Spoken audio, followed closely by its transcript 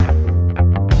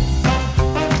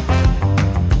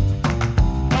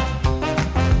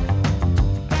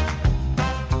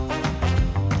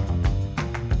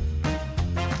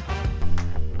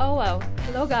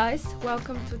guys,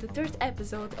 welcome to the third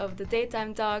episode of the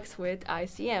Daytime Talks with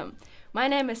ICM. My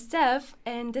name is Steph,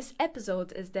 and this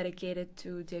episode is dedicated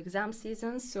to the exam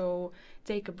season, so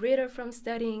take a breather from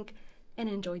studying and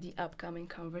enjoy the upcoming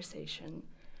conversation.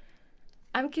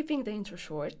 I'm keeping the intro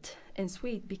short and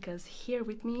sweet because here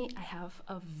with me I have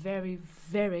a very,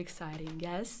 very exciting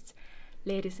guest.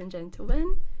 Ladies and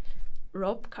gentlemen,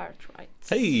 Rob Cartwright.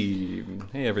 Hey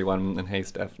everyone, and hey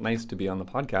Steph, nice to be on the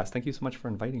podcast. Thank you so much for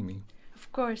inviting me.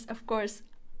 Of course.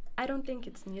 I don't think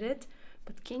it's needed,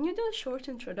 but can you do a short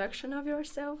introduction of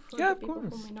yourself for Yeah, the of people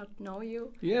course. who may not know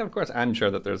you? Yeah, of course. I'm sure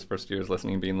that there's first years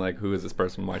listening being like, who is this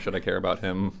person? Why should I care about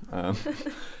him?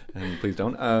 And please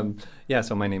don't.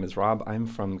 So my name is Rob. I'm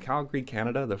from Calgary,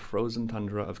 Canada, the frozen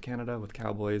tundra of Canada with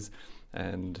cowboys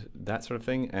and that sort of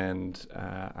thing. And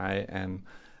I am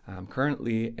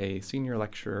currently a senior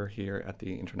lecturer here at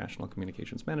the International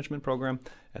Communications Management Program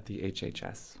at the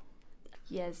HHS.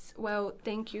 Yes, well,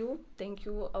 thank you. Thank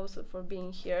you also for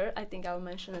being here. I think I'll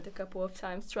mention it a couple of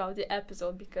times throughout the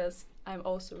episode because I'm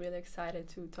also really excited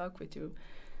to talk with you.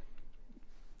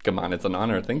 Come on, it's an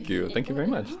honor. Thank you. Thank you very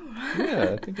much.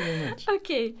 Yeah, thank you very much.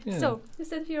 Okay, Yeah. so you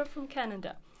said you're from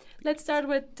Canada. Let's start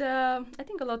with, I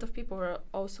think a lot of people are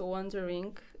also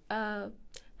wondering, how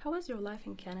was your life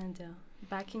in Canada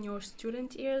back in your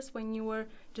student years when you were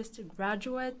just a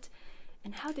graduate?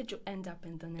 And how did you end up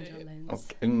in the Netherlands?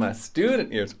 Okay, in my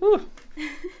student years. Woo.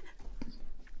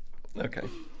 Okay.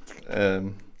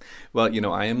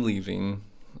 Well, I am leaving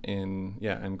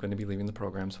I'm going to be leaving the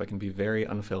program, so I can be very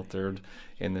unfiltered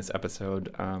in this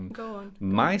episode. Go on.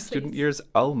 My student years,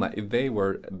 they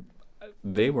were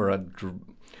a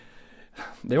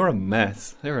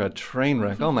mess. They were a train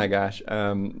wreck. Oh my gosh.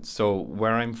 So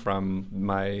where I'm from,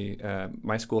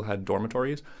 my school had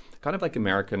dormitories, kind of like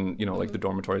American, like the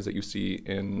dormitories that you see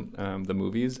in the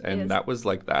movies, and Yes. that was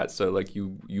like that. So like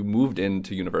you moved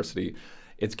into university.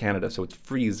 It's Canada, so it's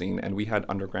freezing, and we had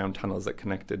underground tunnels that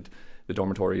connected the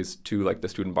dormitories to like the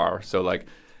student bar. So like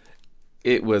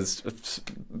it was,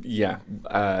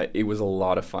 it was a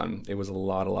lot of fun. It was a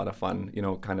lot of fun,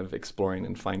 kind of exploring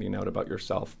and finding out about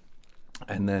yourself.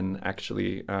 And then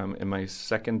actually, in my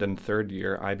second and third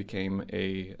year, I became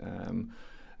a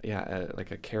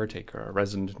caretaker, a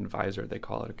resident advisor, they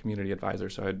call it, a community advisor.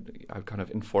 So I'd kind of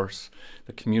enforce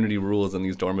the community rules in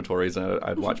these dormitories, and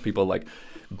I'd watch people like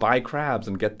buy crabs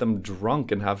and get them drunk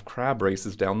and have crab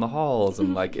races down the halls,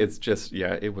 and like it's just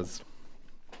it was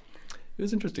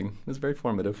interesting. It was very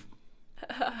formative.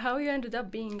 How you ended up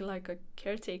being like a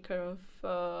caretaker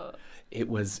of? It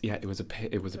was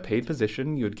a paid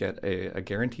position. You would get a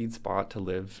guaranteed spot to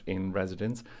live in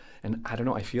residence, and I don't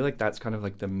know. I feel like that's kind of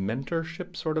like the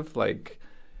mentorship sort of like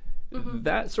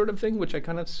that sort of thing, which I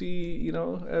kind of see,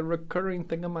 a recurring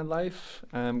thing in my life.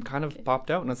 Kind of popped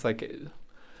out, and it's like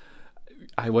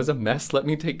I was a mess. Let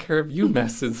me take care of you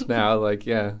messes now. Like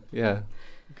yeah.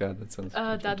 God, that sounds.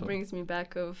 That brings me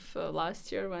back of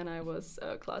last year when I was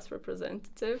a class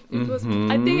representative. It was,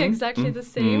 I think, exactly the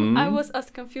same. I was as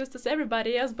confused as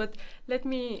everybody else, but let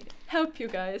me help you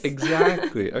guys.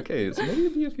 Exactly. Okay, so maybe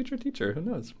you'll be a future teacher.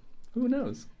 Who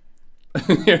knows?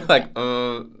 You're like,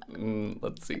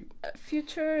 let's see.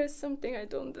 Future is something I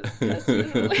don't discuss.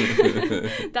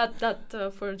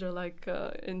 That further, like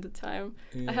in the time.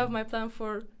 Yeah. I have my plan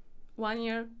for 1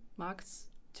 year, max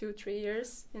 2-3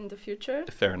 years in the future.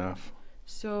 Fair enough.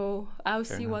 So I'll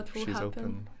Fair see enough. what will She's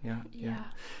happen. open. Yeah.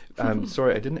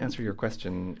 Sorry, I didn't answer your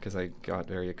question because I got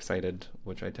very excited,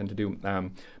 which I tend to do.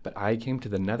 But I came to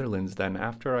the Netherlands then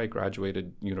after I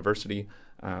graduated university.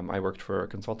 I worked for a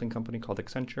consulting company called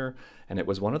Accenture, and it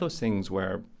was one of those things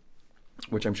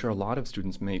which I'm sure a lot of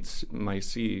students may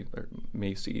see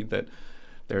that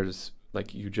there's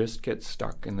like you just get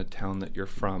stuck in the town that you're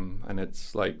from, and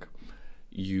it's like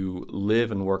you live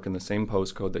and work in the same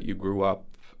postcode that you grew up,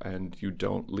 and you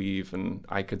don't leave. And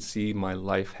I could see my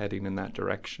life heading in that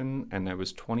direction, and I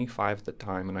was 25 at the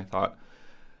time, and I thought,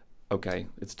 okay,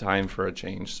 it's time for a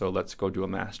change, so let's go do a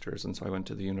master's. And so I went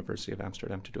to the University of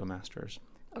Amsterdam to do a master's.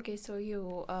 Okay, so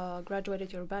you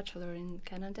graduated your bachelor in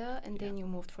Canada, and then you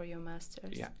moved for your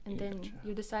master's. Yeah. And then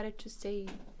you decided to stay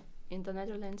in the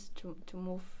Netherlands to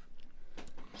move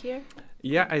here?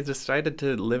 Yeah, I decided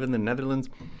to live in the Netherlands.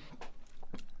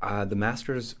 The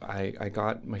master's, I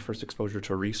got my first exposure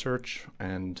to research,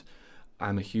 and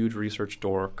I'm a huge research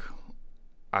dork.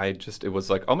 It was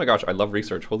like, oh my gosh, I love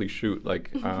research. Holy shoot. Like,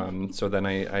 so then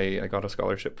I got a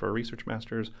scholarship for a research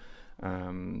master's.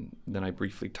 Then I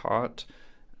briefly taught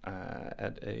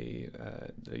at the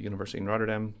university in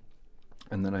Rotterdam,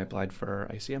 and then I applied for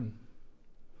ICM.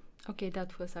 Okay,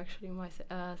 that was actually my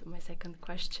second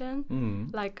question.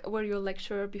 Mm. Like, were you a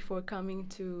lecturer before coming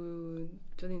to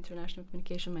the International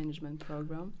Communication Management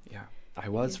program? Yeah, I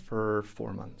was Yes. for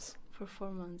 4 months. For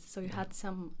 4 months, so you Yeah. had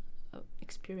some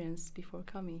experience before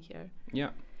coming here.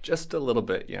 Yeah, just a little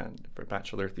bit, yeah, for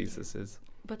bachelor theses.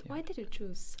 But Yeah. why did you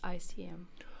choose ICM?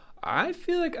 I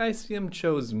feel like ICM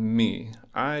chose me.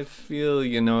 I feel,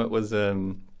 it was,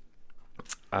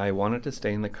 I wanted to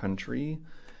stay in the country.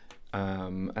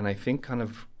 And I think kind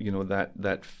of,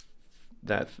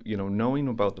 knowing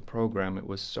about the program, it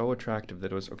was so attractive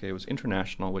that it was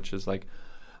international, which is like,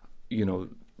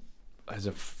 as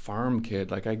a farm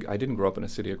kid, like I didn't grow up in a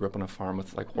city. I grew up on a farm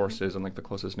with like horses, and like the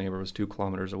closest neighbor was 2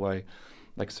 kilometers away.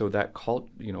 Like, so that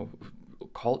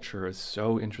culture is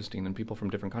so interesting, and people from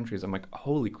different countries. I'm like,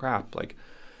 holy crap, like,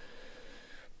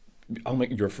 oh my,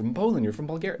 you're from Poland, you're from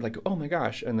Bulgaria, like, oh my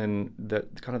gosh. And then the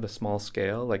kind of the small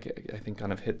scale, like, I think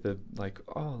kind of hit the, like,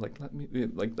 oh, like, let me,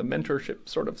 like the mentorship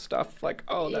sort of stuff, like,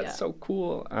 oh, that's so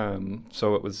cool.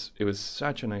 So it was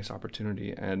such a nice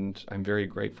opportunity, and I'm very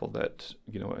grateful that,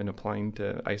 in applying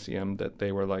to ICM, that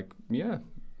they were like, yeah,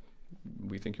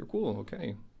 we think you're cool,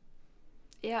 okay.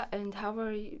 Yeah, and how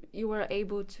were you were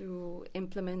able to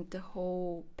implement the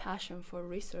whole passion for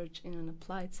research in an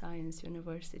applied science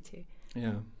university?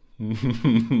 Yeah.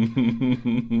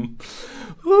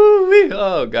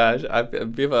 Oh gosh,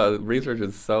 people research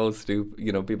is so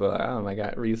stupid. People are like, oh my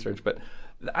god, research. But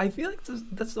I feel like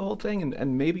that's the whole thing,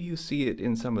 and maybe you see it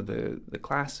in some of the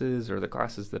classes, or the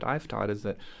classes that I've taught, is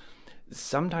that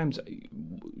sometimes,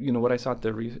 what I saw at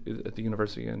the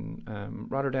university in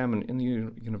Rotterdam, and in the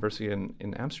university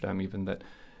in Amsterdam even, that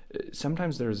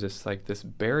sometimes there's this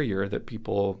barrier that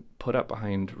people put up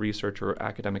behind research or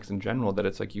academics in general, that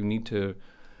it's like you need to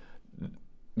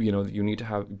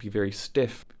be very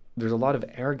stiff. There's a lot of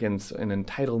arrogance and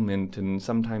entitlement, and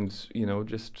sometimes,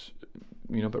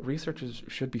 but research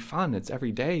should be fun. It's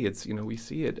every day. It's, we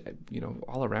see it,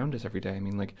 all around us every day. I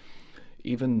mean, like,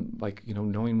 even like,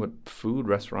 knowing what food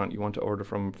restaurant you want to order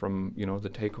from, the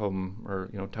take home, or,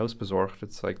 Thuisbezorgd,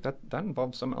 it's like that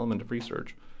involves some element of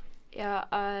research. Yeah,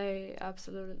 I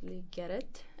absolutely get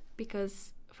it,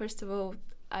 because first of all,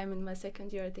 I'm in my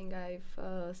second year. I think I've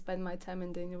spent my time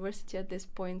in the university at this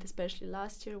point, especially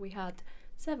last year. We had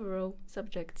several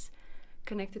subjects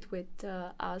connected with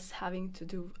us having to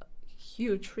do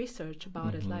huge research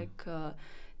about it, like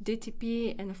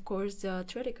DTP and, of course,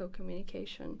 theoretical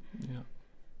communication,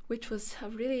 which was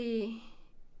really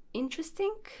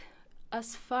interesting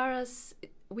as far as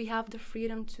we have the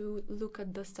freedom to look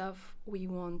at the stuff we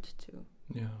want to.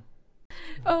 Yeah.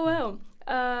 Oh, well.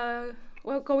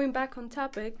 Well, going back on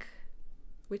topic,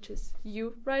 which is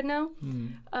you right now.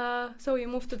 So you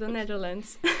moved to the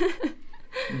Netherlands.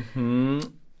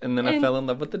 And then I fell in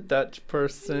love with the Dutch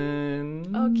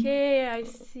person. Okay, I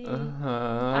see.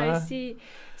 Uh-huh. I see.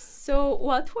 So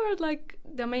what were like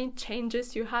the main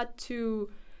changes you had to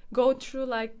go through?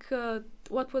 Like,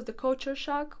 what was the culture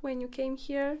shock when you came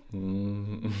here?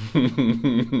 I'm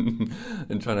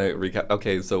trying to recap.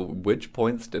 Okay, so which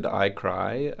points did I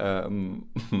cry?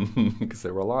 Because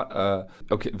there were a lot.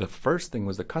 Okay, the first thing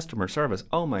was the customer service.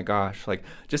 Oh my gosh, like,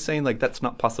 just saying like that's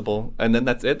not possible, and then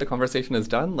that's it. The conversation is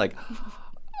done. Like,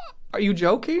 are you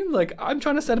joking? Like, I'm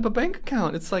trying to set up a bank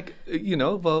account. It's like,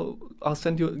 well, I'll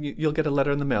send you'll get a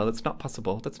letter in the mail. It's not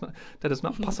possible. That is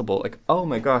not possible. Like, oh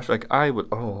my gosh, like I would,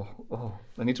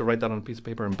 I need to write that on a piece of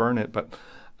paper and burn it. But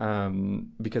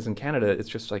because in Canada, it's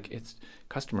just like, it's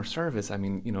customer service. I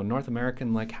mean, North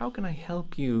American, like, how can I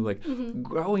help you? Like,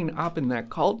 growing up in that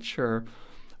culture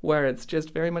where it's just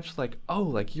very much like, oh,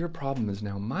 like, your problem is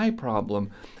now my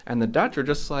problem. And the Dutch are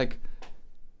just like,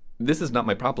 this is not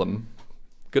my problem.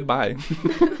 Goodbye.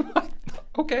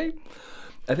 Okay.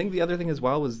 I think the other thing as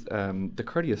well was the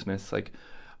courteousness. Like,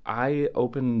 I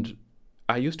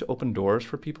used to open doors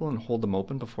for people and hold them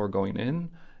open before going in,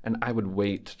 and I would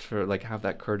wait to like have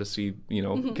that courtesy,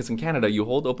 because in Canada you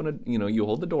hold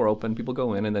the door open, people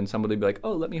go in, and then somebody would be like,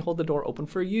 oh, let me hold the door open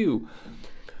for you.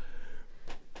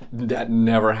 That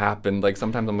never happened. Like,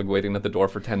 sometimes I'm like waiting at the door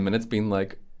for 10 minutes being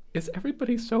like, is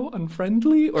everybody so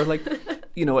unfriendly? Or like,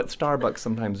 at Starbucks,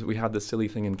 sometimes we have this silly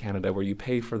thing in Canada where you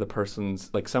pay for the person's,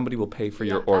 like, somebody will pay for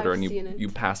your order, and you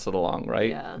pass it along, right?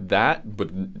 Yeah. That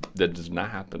does not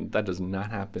happen. That does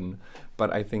not happen.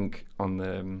 But I think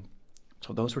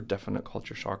so those were definite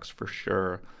culture shocks for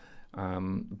sure.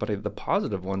 But the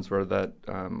positive ones were that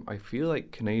I feel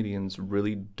like Canadians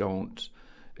really don't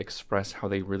express how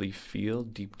they really feel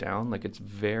deep down. Like, it's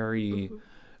very...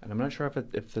 And I'm not sure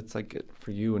if it's like it for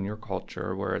you and your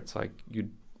culture, where it's like you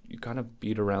kind of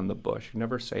beat around the bush. You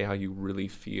never say how you really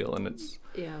feel, and it's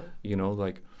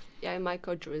like yeah, in my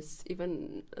culture, it's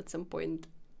even at some point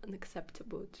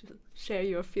unacceptable to share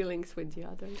your feelings with the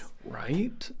others.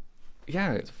 Right?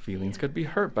 Yeah, feelings could be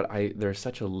hurt, but there's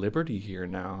such a liberty here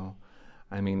now.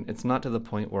 I mean, it's not to the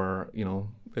point where,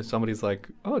 if somebody's like,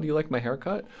 "Oh, do you like my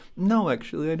haircut?" No,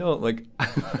 actually, I don't. Like,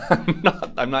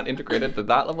 I'm not integrated to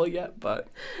that level yet, but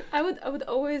I would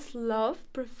always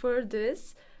prefer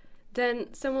this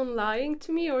than someone lying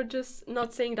to me or just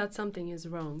not saying that something is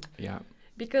wrong. yeah.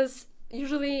 Because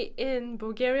usually in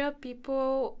Bulgaria,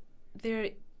 people, they're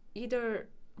either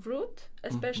rude,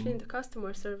 especially in the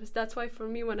customer service. That's why for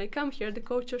me, when I come here, the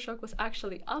culture shock was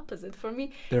actually opposite. For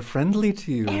me, They're friendly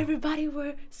to you. everybody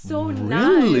were so Really?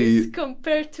 nice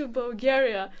compared to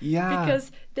Bulgaria. Yeah.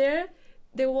 Because there,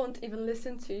 they won't even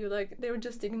listen to you. Like, they would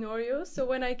just ignore you. So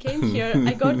when I came here,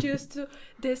 I got used to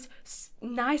this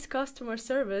nice customer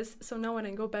service. So now when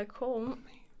I go back home,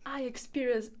 I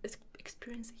experience a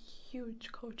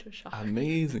huge culture shock.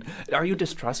 Amazing. Are you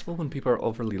distrustful when people are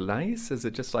overly nice? Is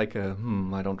it just like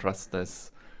I don't trust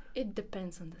this? It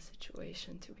depends on the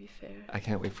situation, to be fair. I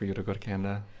can't wait for you to go to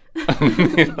Canada.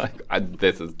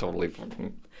 This is totally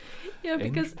fucking Yeah,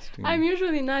 because interesting. I'm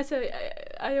usually nice.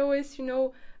 I always,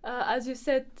 as you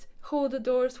said, hold the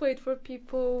doors, wait for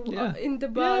people in the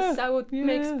bus. I would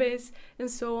make space and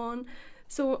so on.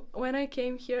 So when I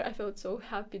came here, I felt so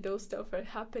happy those stuff are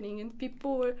happening and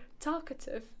people were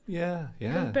talkative. Yeah.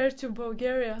 Compared to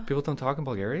Bulgaria. People don't talk in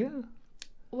Bulgaria?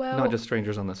 Well, Not just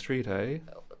strangers on the street, eh?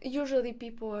 usually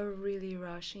people are really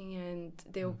rushing and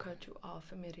they'll cut you off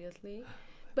immediately.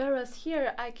 Whereas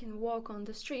here, I can walk on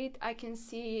the street, I can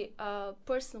see a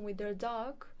person with their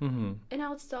dog, Mm-hmm. and I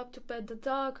would stop to pet the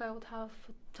dog, I would have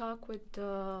a talk with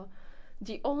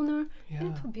the owner, and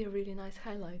it would be a really nice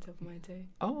highlight of my day.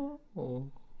 Oh.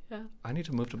 Yeah. I need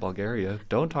to move to Bulgaria.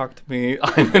 Don't talk to me.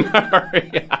 I'm in a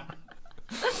hurry.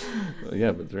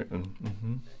 Yeah, but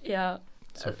Yeah.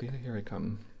 Sophia, here I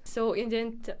come. So in the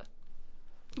end,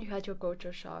 you had your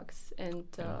culture shocks, and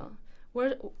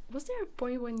was there a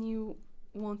point when you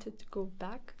wanted to go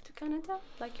back to Canada?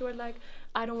 Like you were like,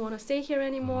 I don't want to stay here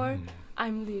anymore,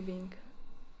 I'm leaving.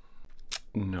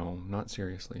 No, not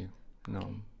seriously. No.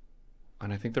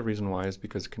 And I think the reason why is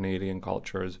because Canadian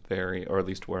culture is very, or at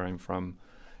least where I'm from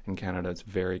in Canada, it's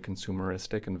very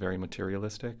consumeristic and very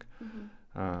materialistic.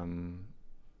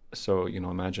 So,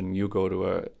 imagine you go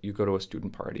to a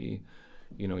student party,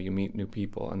 you meet new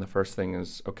people, and the first thing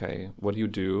is, okay, what do you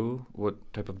do? What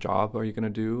type of job are you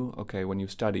going to do? Okay, when you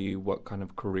study, what kind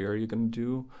of career are you going to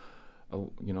do?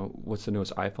 What's the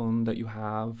newest iPhone that you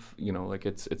have? Like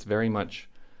it's very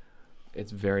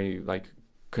like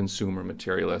consumer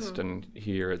materialist, and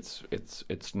here it's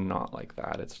not like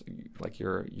that. It's like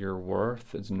your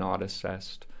worth is not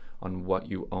assessed on what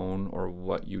you own or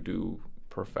what you do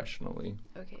professionally.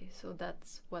 Okay, so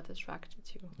that's what attracted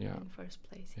you in the first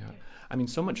place. Yeah, Here. I mean,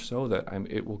 so much so that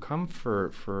it will come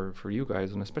for you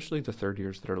guys, and especially the third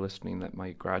years that are listening that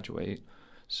might graduate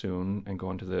soon and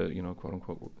go into the quote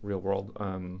unquote real world.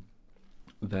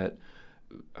 That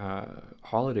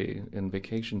holiday and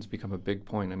vacations become a big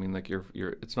point. I mean, like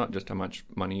it's not just how much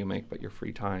money you make, but your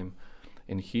free time.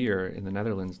 And here in the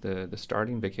Netherlands, the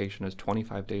starting vacation is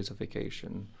 25 days of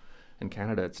vacation. In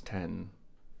Canada, it's 10.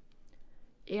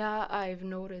 Yeah, I've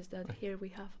noticed that here we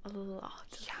have a lot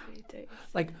of free days.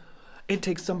 Like, it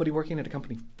takes somebody working at a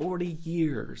company 40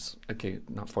 years, okay,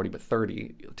 not 40, but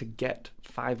 30, to get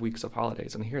 5 weeks of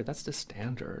holidays. And here, that's the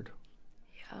standard.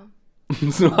 Yeah.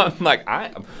 So I'm like,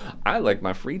 I like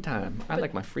my free time. I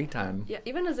like my free time. Yeah,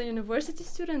 even as a university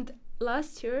student,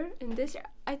 last year and this year,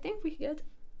 I think we get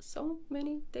so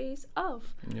many days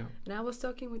off. Yeah. And I was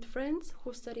talking with friends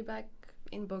who study back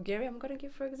in Bulgaria, I'm going to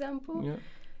give, for example. Yeah.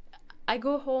 I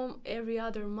go home every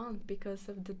other month because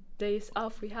of the days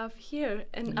off we have here.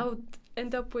 And I would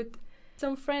end up with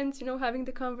some friends, having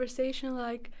the conversation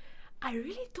like, I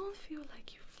really don't feel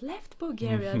like you've left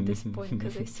Bulgaria at this point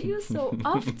because I see you so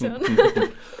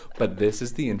often. But this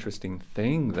is the interesting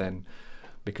thing then,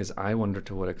 because I wonder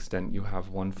to what extent you have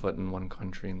one foot in one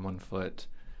country and one foot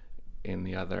in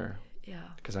the other. Yeah.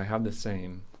 Because I have the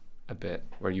same a bit,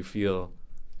 where you feel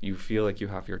like you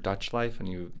have your Dutch life, and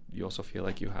you also feel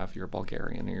like you have your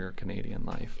Bulgarian or your Canadian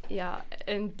life. Yeah,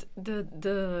 and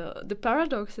the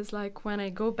paradox is like when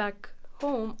I go back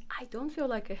home, I don't feel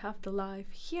like I have the life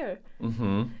here.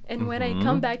 And when I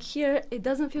come back here, it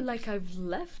doesn't feel like I've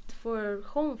left for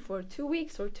home for 2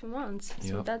 weeks or 2 months.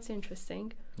 So that's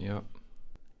interesting. Yeah.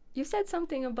 You said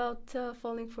something about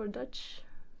falling for Dutch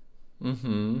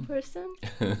person.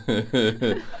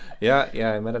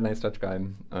 Yeah, I met a nice Dutch guy.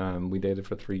 We dated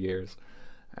for 3 years,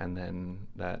 and then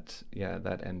that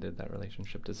ended. That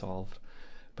relationship dissolved.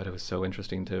 but it was so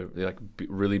interesting to like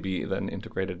really be then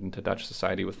integrated into Dutch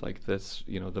society with like this,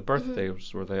 you know, the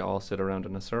birthdays where they all sit around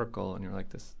in a circle, and you're like,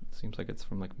 this seems like it's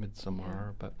from like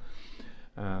Midsummer, but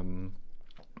it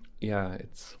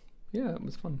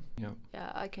was fun.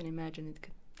 Yeah, I can imagine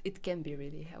it can be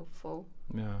really helpful.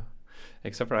 Yeah,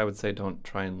 except for I would say don't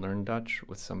try and learn Dutch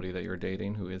with somebody that you're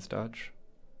dating who is Dutch.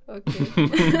 Okay.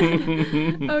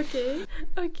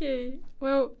 Okay.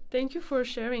 Well, thank you for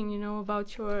sharing, you know,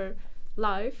 about your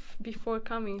life before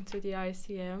coming to the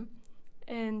ICM.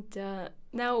 And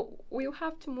now we'll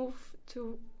have to move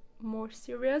to more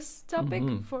serious topic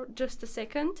for just a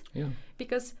second. Yeah.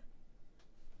 Because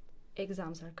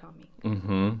exams are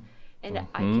coming. And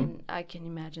I can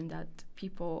imagine that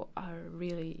people are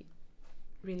really,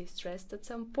 really stressed at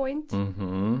some point.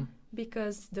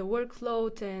 Because the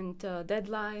workload and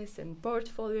deadlines and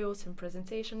portfolios and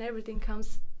presentation, everything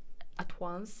comes at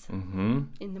once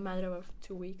in the matter of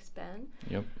 2 weeks span.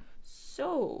 Yep.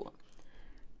 So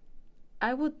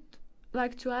I would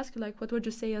like to ask you, like, what would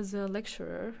you say as a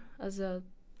lecturer,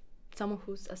 someone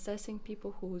who's assessing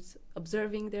people, who's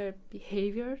observing their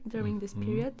behavior during this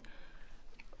period?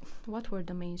 What were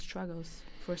the main struggles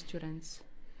for students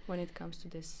when it comes to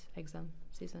this exam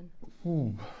season?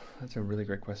 Ooh, that's a really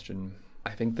great question.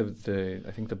 I think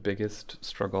the biggest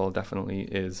struggle definitely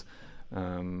is,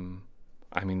 I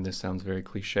mean, this sounds very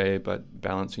cliche, but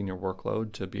balancing your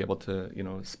workload to be able to, you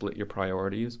know, split your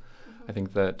priorities. I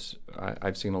think that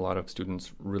I've seen a lot of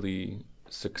students really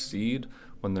succeed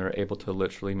when they're able to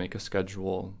literally make a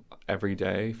schedule every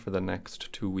day for the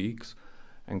next 2 weeks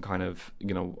and kind of,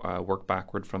 you know, work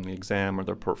backward from the exam or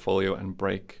their portfolio and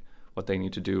break what they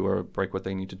need to do or break what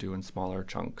they need to do in smaller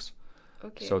chunks.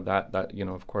 Okay. So that you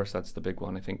know, of course, that's the big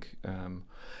one. I think,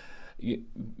 you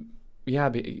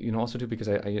know, also too, because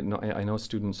I know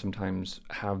students sometimes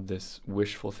have this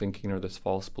wishful thinking or this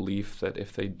false belief that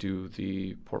if they do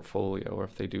the portfolio or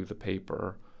if they do the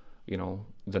paper, you know,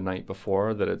 the night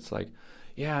before, that it's like,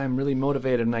 yeah, I'm really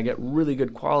motivated and I get really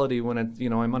good quality when it's, you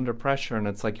know, I'm under pressure. And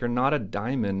it's like, you're not a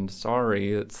diamond,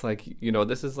 sorry. It's like, you know,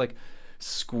 this is like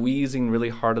squeezing really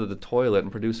hard at the toilet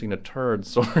and producing a turd,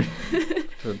 sorry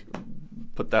to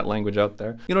put that language out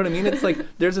there. You know what I mean? It's like,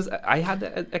 there's this, I had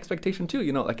that expectation too,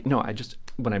 you know, like, no,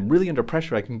 when I'm really under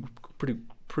pressure, I can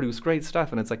produce great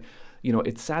stuff. And it's like, you know,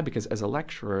 it's sad because as a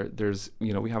lecturer, there's,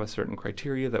 you know, we have a certain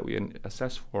criteria that we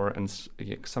assess for, and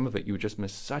some of it you just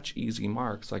miss such easy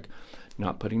marks, like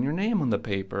not putting your name on the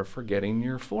paper, forgetting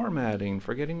your formatting,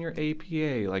 forgetting your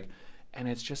APA, like, and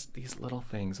it's just these little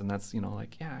things. And that's, you know,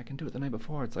 like, yeah, I can do it the night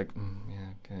before. It's like,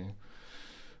 yeah, okay.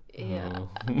 Yeah,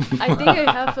 I think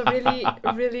I have a really,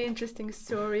 really interesting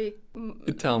story.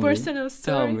 Personal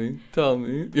story. Tell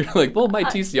me. You're like, well, my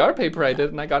TCR paper I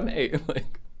did and I got an 8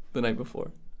 like the night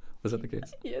before. Was that the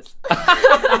case? Yes.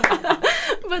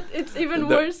 But it's even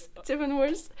worse. It's even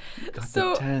worse. Got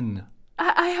the 10.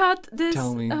 I had this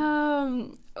Tell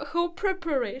whole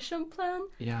preparation plan.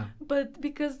 Yeah. But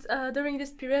because during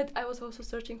this period I was also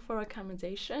searching for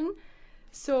accommodation.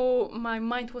 So my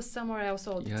mind was somewhere else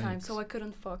all the time, so I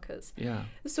couldn't focus. Yeah.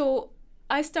 So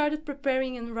I started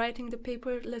preparing and writing the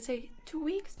paper, let's say, 2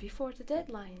 weeks before the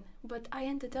deadline. But I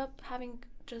ended up having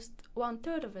just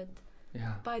 1/3 of it.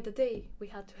 Yeah. By the day we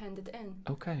had to hand it in.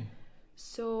 Okay.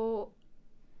 So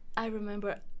I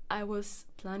remember I was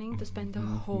planning to spend the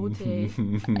whole day.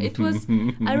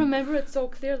 I remember it so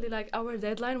clearly, like our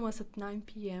deadline was at 9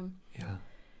 p.m. Yeah.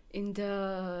 in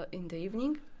the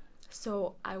evening.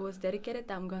 So I was dedicated.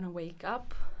 I'm gonna wake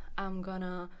up. I'm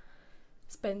gonna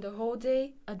spend the whole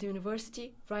day at the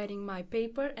university writing my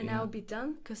paper, and I'll be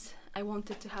done because I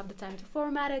wanted to have the time to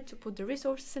format it, to put the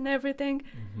resources and everything.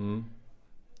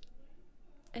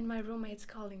 And my roommate's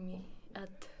calling me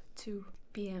at 2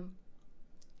 p.m.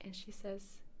 and she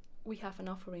says, we have an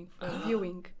offering for a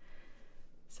viewing.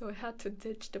 So I had to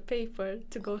ditch the paper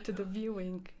to go to the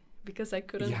viewing because I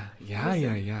couldn't. Yeah.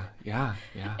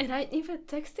 And I even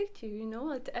texted you, you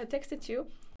know, I texted you,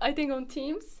 I think on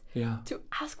Teams, to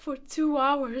ask for 2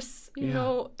 hours, you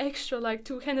know, extra, like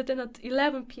to hand it in at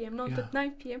 11 p.m., not at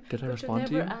 9 p.m. Did I but respond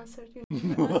to you? Answered. You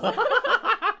never answered.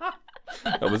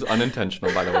 That was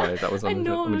unintentional, by the way. That was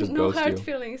unintentional. Let me just no ghost hard you.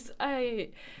 feelings.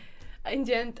 In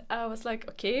the end, I was like,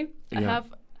 okay, I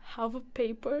have half a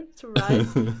paper to write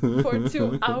for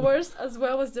 2 hours as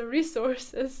well as the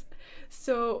resources.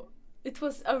 So it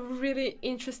was a really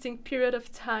interesting period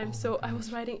of time. So I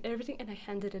was writing everything and I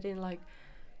handed it in like,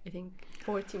 I think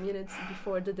 40 minutes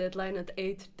before the deadline at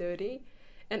 8:30.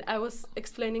 And I was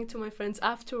explaining to my friends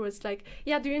afterwards, like,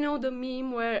 yeah, do you know the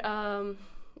meme where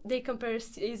they compare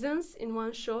seasons in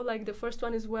one show. Like the first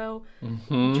one is well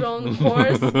Mhm. drawn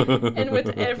horse, and with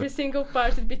every single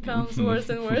part it becomes worse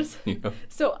and worse. Yeah.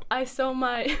 So I saw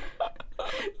my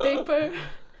paper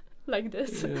like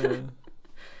this. Yeah.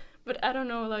 But I don't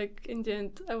know, like in the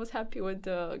end I was happy with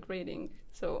the grading.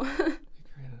 So Okay.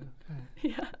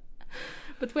 yeah.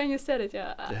 But when you said it,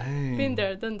 yeah, Dang. been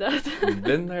there, done that.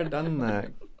 Been there, done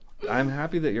that. I'm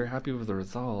happy that you're happy with the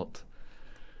result.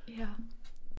 Yeah.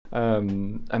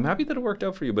 I'm happy that it worked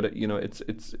out for you, but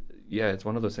it's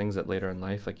one of those things that later in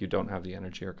life, like you don't have the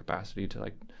energy or capacity to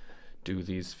like do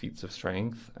these feats of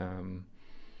strength.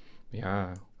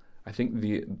 Yeah, I think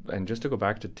and just to go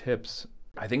back to tips,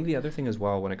 I think the other thing as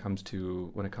well when it comes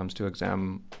to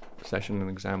exam session and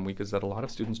exam week is that a lot of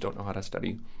students don't know how to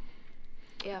study.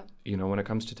 Yeah. You know, when it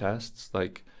comes to tests,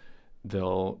 like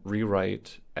they'll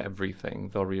rewrite everything.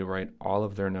 They'll rewrite all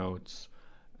of their notes,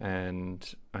 and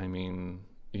I mean,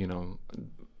 you know,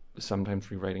 sometimes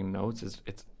rewriting notes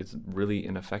it's really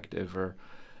ineffective. Or,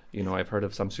 you know, I've heard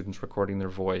of some students recording their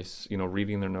voice, you know,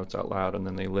 reading their notes out loud, and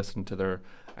then they listen to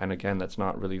and again, that's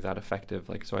not really that effective.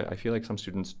 Like, so I feel like some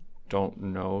students don't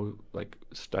know like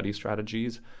study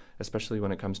strategies, especially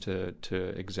when it comes to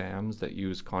exams that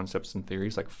use concepts and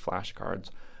theories like flashcards.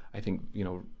 I think, you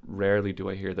know, rarely do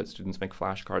I hear that students make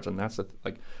flashcards, and that's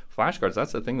flashcards,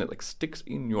 that's the thing that like sticks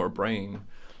in your brain,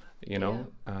 you know.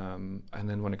 Yeah. And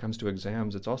then when it comes to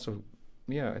exams, it's also,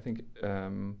 I think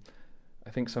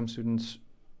some students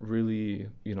really,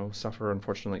 you know, suffer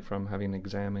unfortunately from having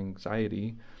exam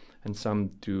anxiety, and some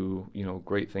do, you know,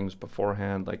 great things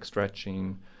beforehand like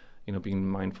stretching, you know, being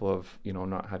mindful of, you know,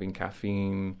 not having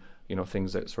caffeine, you know,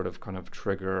 things that sort of kind of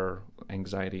trigger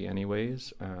anxiety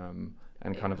anyways,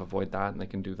 and kind of avoid that, and they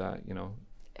can do that, you know.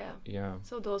 Yeah. Yeah.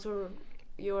 So those were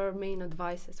your main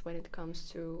advices when it comes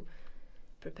to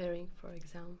preparing for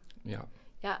exam. Yeah.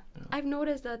 Yeah. I've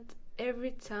noticed that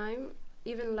every time,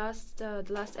 even the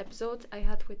last episode I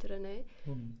had with Renee,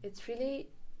 it's really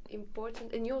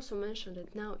important, and you also mentioned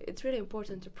it now, it's really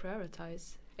important to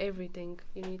prioritize everything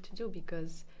you need to do,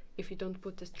 because if you don't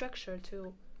put the structure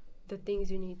to the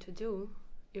things you need to do,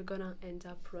 you're gonna end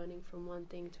up running from one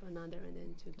thing to another and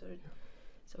then to third.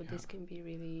 So this can be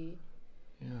really,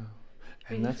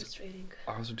 And that's frustrating.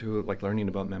 Also too, like learning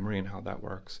about memory and how that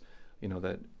works. You know,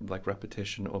 that like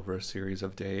repetition over a series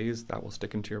of days, that will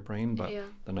stick into your brain, but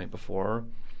the night before.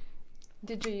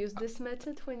 Did you use this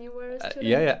method when you were a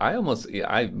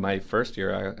student? My first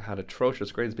year I had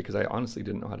atrocious grades because I honestly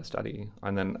didn't know how to study.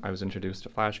 And then I was introduced to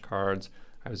flashcards.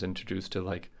 I was introduced to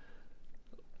like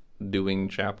doing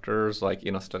chapters, like,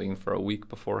 you know, studying for a week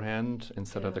beforehand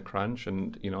instead of the crunch.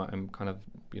 And, you know, I'm kind of,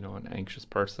 you know, an anxious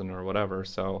person or whatever.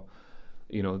 So,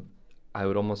 you know, I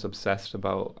would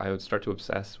start to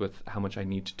obsess with how much I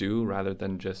need to do rather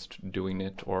than just doing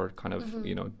it, or kind of,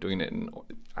 you know, doing it. And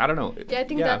I don't know. Yeah, I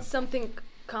think that's something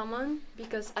common,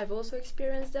 because I've also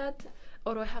experienced that.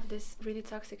 Although I have this really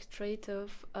toxic trait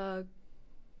of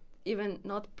even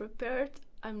not prepared,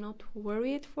 I'm not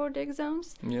worried for the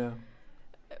exams. Yeah.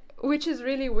 Which is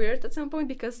really weird at some point,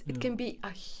 because it can be a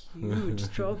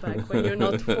huge drawback when you're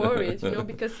not worried, you know,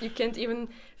 because you can't even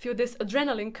feel this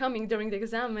adrenaline coming during the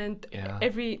exam, and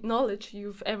every knowledge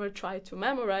you've ever tried to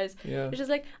memorize, it's just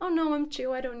like, oh no, I'm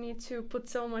chill, I don't need to put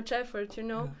so much effort, you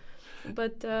know.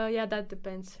 But that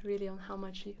depends really on how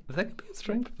much you... That could be a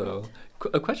strength, though.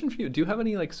 A question for you. Do you have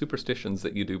any like superstitions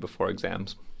that you do before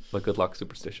exams? Like good luck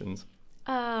superstitions?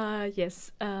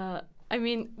 Yes. I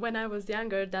mean, when I was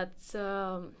younger, that's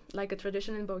like a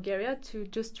tradition in Bulgaria to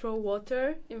just throw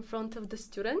water in front of the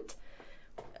student,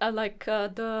 in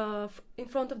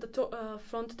front of the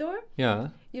front door. Yeah.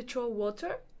 You throw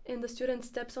water, and the student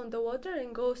steps on the water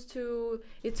and goes to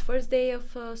its first day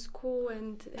of school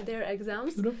and their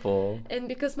exams. Beautiful. And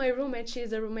because my roommate, she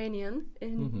is a Romanian,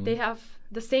 and they have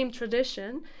the same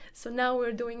tradition, so now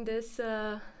we're doing this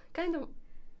kind of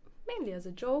mainly as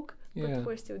a joke, but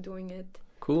we're still doing it.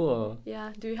 Cool.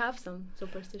 Yeah. Do you have some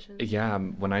superstitions? Yeah.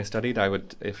 When I studied,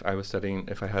 if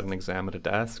I had an exam at a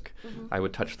desk, I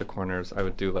would touch the corners. I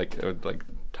would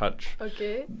touch.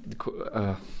 Okay.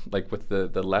 Like with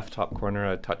the left top corner,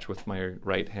 I'd touch with my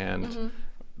right hand.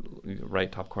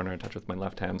 Right top corner, I'd touch with my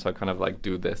left hand. So I kind of like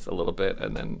do this a little bit,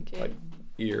 and then like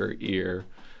ear,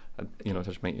 I'd,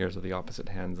 touch my ears with the opposite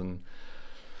hands, and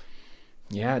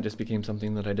it just became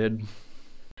something that I did.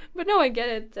 But no, I get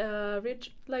it.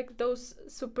 Like those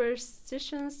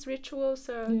superstitions, rituals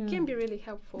can be really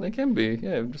helpful. They can be,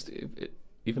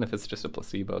 even if it's just a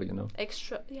placebo,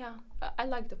 Extra, I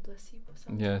like the placebo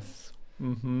sometimes. Yes.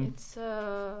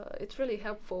 It's really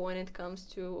helpful when it comes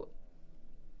to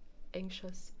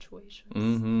anxious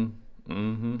situations.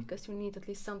 because you need at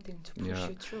least something to push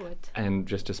you through it. And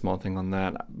just a small thing on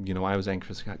that, I was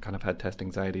anxious, kind of had test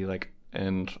anxiety,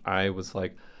 and I was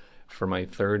like, for my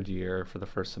third year, for the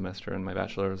first semester in my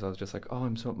bachelor's, I was just like,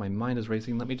 my mind is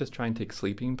racing. Let me just try and take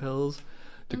sleeping pills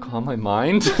to calm my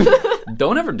mind.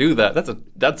 Don't ever do that.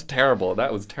 That's terrible.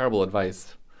 That was terrible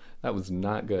advice. That was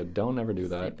not good. Don't ever do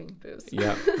that. Sleeping pills.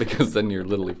 Yeah, because then you're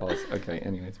literally false. Okay,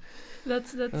 anyways.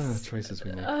 That's choices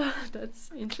we make.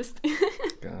 That's interesting.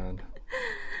 God.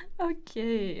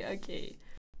 Okay.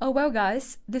 Oh, well,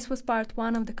 guys, this was part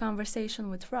 1 of the conversation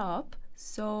with Rob.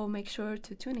 So make sure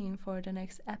to tune in for the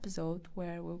next episode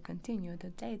where we'll continue the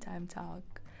daytime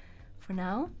talk. For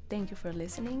now, thank you for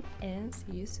listening and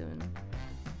see you soon.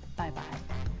 Bye-bye.